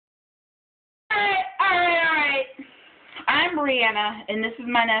Brianna, and this is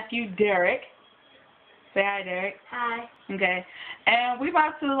my nephew, Derek. Say hi, Derek. Hi. Okay. And we're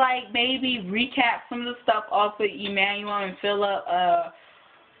about to, like, maybe recap some of the stuff off of Emmanuel and fill up,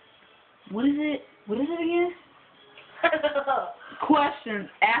 what is it? What is it again? Questions.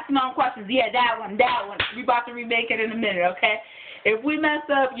 Asking on questions. Yeah, that one. We about to remake it in a minute, okay? If we mess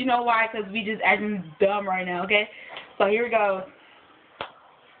up, you know why, because we just acting dumb right now, okay? So here we go.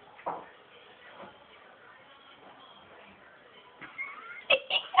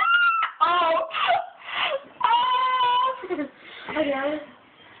 Okay.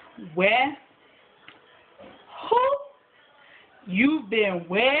 Where? Who? You've been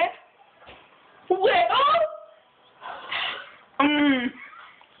where? Where?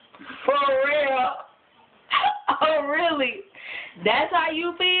 For real? Oh, really? That's how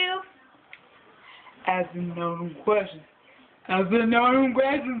you feel? Asking no them questions. Asking no them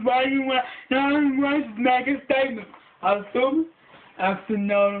questions. Why you want no them questions? Making statements. Assuming? Asking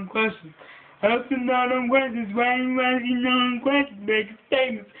no them questions. Asking no them questions. Why you asking no them questions? Making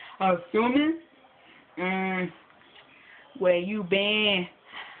statements. Assuming? Where you been?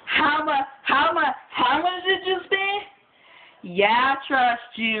 How much did you spend? Yeah, I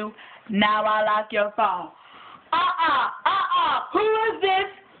trust you. Now I lock your phone. Who is this?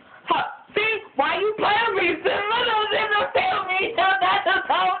 See, why you playing me? This don't tell me. That's a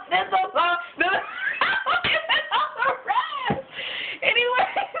song. This a song. This is on the rap. Anyways,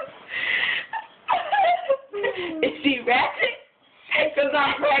 is she ratchet? Because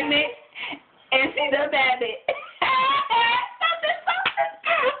I'm pregnant and she's a bandit.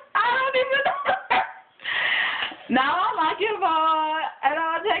 I don't even know. Now I like your phone, and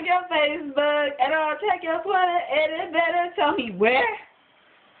I'll check your Facebook, and I'll check your Twitter, and it better tell me where?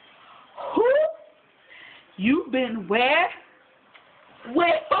 Who? You been where?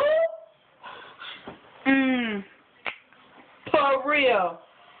 With who? For real.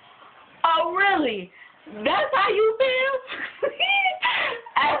 Oh, really? That's how you feel?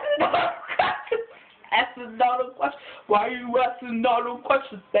 Asking all them questions. Why are you asking all them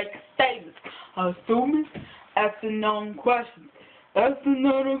questions? Making statements. Assuming? Asking all them questions. Asking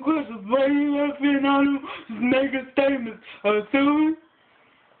all them questions. Why are you asking all them making statements? Assuming?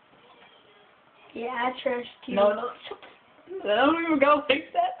 Yeah, I trust you. No. Don't even go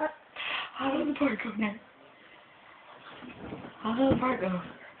like that. How does the part go now? How does the part go?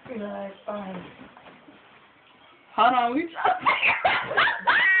 Like, Hold on, we trying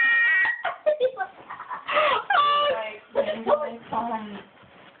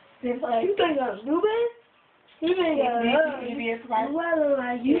to you think I'm stupid? You think I'm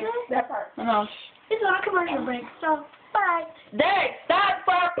that part. No. It's our commercial break, so bye. Derek, stop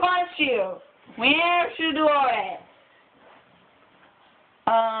before I punch you. We ain't should do all that.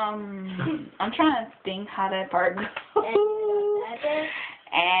 I'm trying to think how that part goes.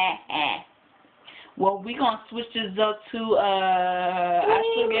 Well, we gonna switch this up to I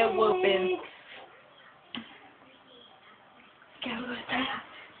forget whooping.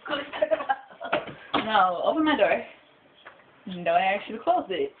 No, open my door. No, I asked you to close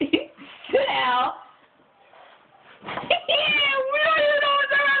it. Sit down. Yeah, we don't even know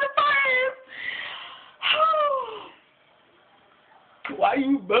what's around the fire. Why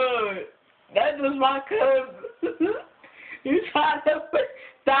you bud? That's just my cousin. You trying to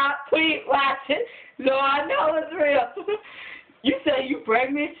stop tweet watching, so I know it's real. You say you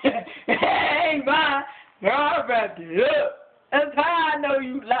pregnant? Hey, mine. Girl, I wrapped it up. That's how I know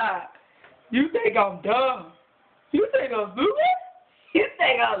you lie. You think I'm dumb? You think I'm stupid? You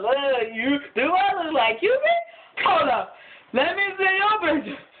think I love you? Do I look like you, man? Hold up. Let me see your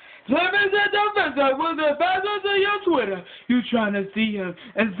picture. Let me see your picture. What's the password to your Twitter? You trying to see him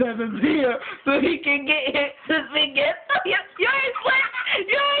at 7 p.m. so he can get hit to see get. You ain't slick.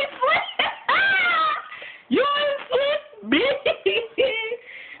 You ain't slick. You ain't slick, bitch.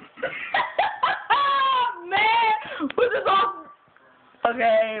 Man, put this on.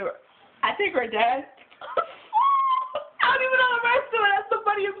 Okay, I think we're done. I don't even know the rest of it. That's the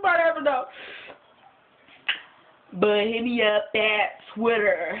funniest part I ever know. But hit me up at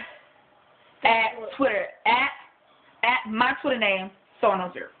Twitter. At my Twitter name,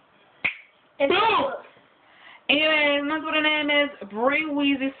 so-and-so. Boom! Anyway, my Twitter name is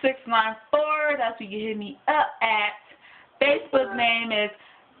BreeWeezy694. That's where you hit me up at. Facebook name is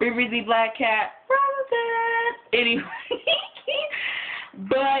BreeWeezyBlackCat. Anyway.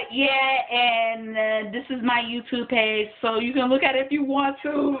 But yeah, and this is my YouTube page, so you can look at it if you want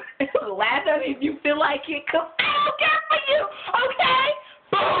to. Laugh at it if you feel like it, 'cause I don't care for you, okay?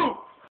 Boom!